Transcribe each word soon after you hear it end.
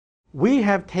We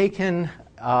have taken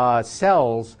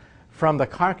cells from the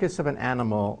carcass of an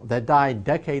animal that died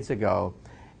decades ago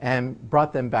and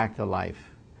brought them back to life.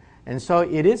 And so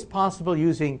it is possible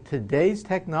using today's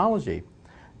technology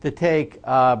to take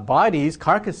bodies,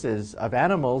 carcasses of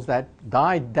animals that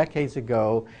died decades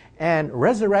ago and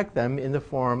resurrect them in the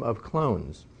form of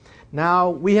clones. Now,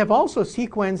 we have also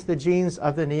sequenced the genes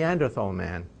of the Neanderthal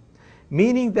man,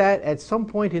 meaning that at some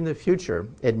point in the future,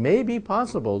 it may be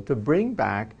possible to bring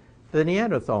back the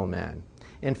Neanderthal man.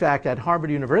 In fact, at Harvard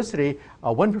University,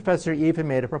 one professor even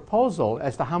made a proposal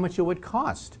as to how much it would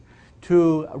cost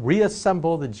to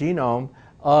reassemble the genome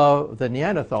of the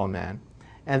Neanderthal man.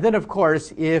 And then, of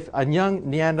course, if a young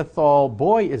Neanderthal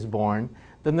boy is born,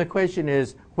 then the question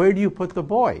is, where do you put the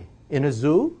boy? In a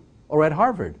zoo or at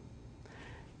Harvard?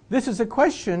 This is a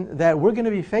question that we're going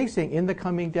to be facing in the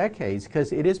coming decades,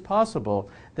 because it is possible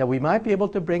that we might be able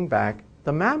to bring back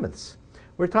the mammoths.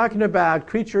 We're talking about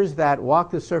creatures that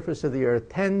walked the surface of the earth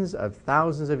tens of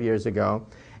thousands of years ago,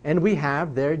 and we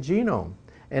have their genome.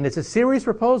 And it's a serious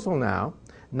proposal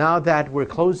now that we're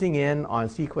closing in on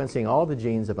sequencing all the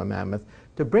genes of a mammoth,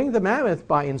 to bring the mammoth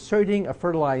by inserting a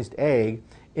fertilized egg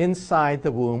inside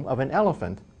the womb of an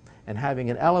elephant and having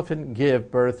an elephant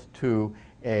give birth to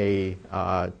a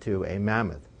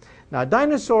mammoth. Now,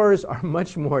 dinosaurs are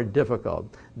much more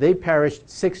difficult. They perished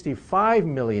 65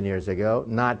 million years ago,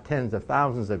 not tens of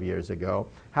thousands of years ago.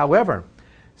 However,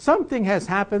 something has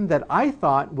happened that I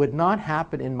thought would not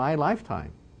happen in my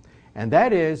lifetime. And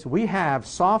that is, we have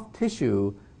soft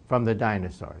tissue from the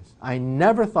dinosaurs. I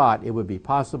never thought it would be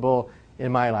possible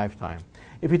in my lifetime.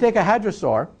 If you take a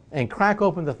hadrosaur and crack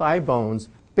open the thigh bones,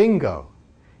 bingo,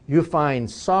 you find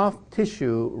soft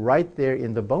tissue right there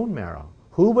in the bone marrow.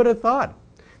 Who would have thought?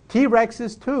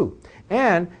 T-Rexes too.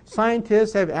 And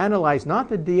scientists have analyzed not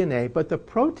the DNA, but the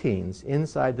proteins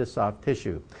inside the soft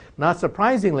tissue. Not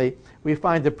surprisingly, we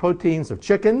find the proteins of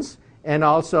chickens and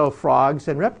also frogs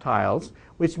and reptiles,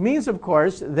 which means, of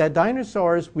course, that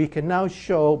dinosaurs we can now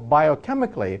show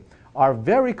biochemically are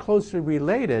very closely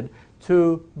related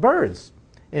to birds.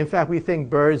 In fact, we think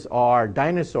birds are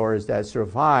dinosaurs that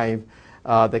survived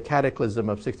the cataclysm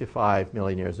of 65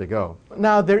 million years ago.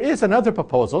 Now, there is another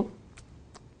proposal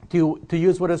to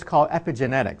use what is called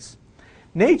epigenetics.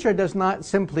 Nature does not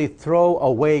simply throw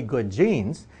away good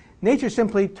genes. Nature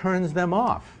simply turns them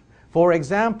off. For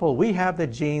example, we have the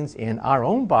genes in our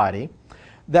own body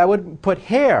that would put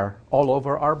hair all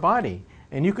over our body.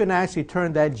 And you can actually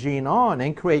turn that gene on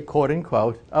and create, quote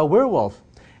unquote, a werewolf.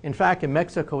 In fact, in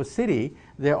Mexico City,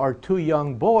 there are two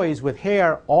young boys with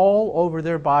hair all over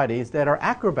their bodies that are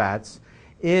acrobats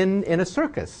in a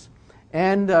circus.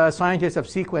 And scientists have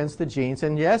sequenced the genes,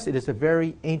 and yes, it is a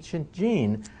very ancient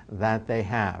gene that they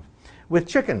have. With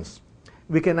chickens,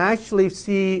 we can actually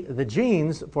see the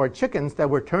genes for chickens that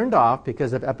were turned off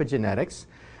because of epigenetics,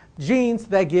 genes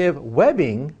that give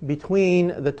webbing between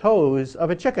the toes of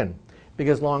a chicken,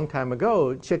 because a long time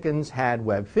ago, chickens had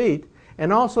webbed feet,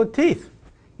 and also teeth.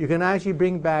 You can actually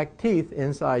bring back teeth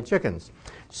inside chickens.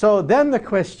 So then the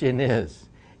question is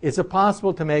it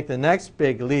possible to make the next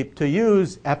big leap to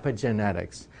use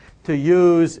epigenetics, to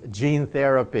use gene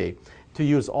therapy, to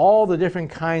use all the different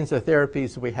kinds of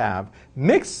therapies we have,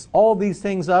 mix all these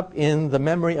things up in the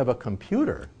memory of a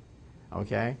computer,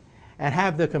 okay, and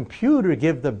have the computer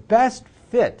give the best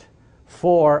fit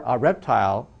for a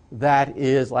reptile that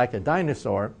is like a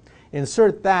dinosaur,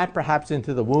 insert that perhaps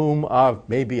into the womb of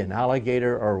maybe an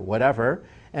alligator or whatever,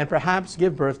 and perhaps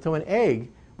give birth to an egg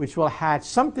which will hatch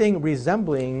something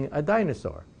resembling a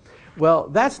dinosaur. Well,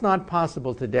 that's not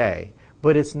possible today,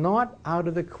 but it's not out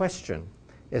of the question.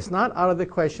 It's not out of the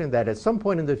question that at some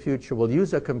point in the future we'll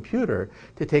use a computer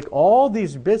to take all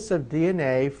these bits of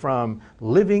DNA from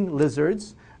living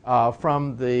lizards,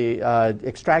 from the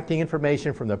extracting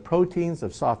information from the proteins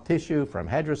of soft tissue from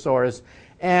hadrosaurs,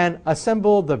 and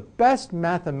assemble the best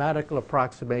mathematical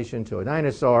approximation to a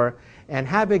dinosaur and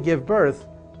have it give birth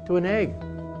to an egg.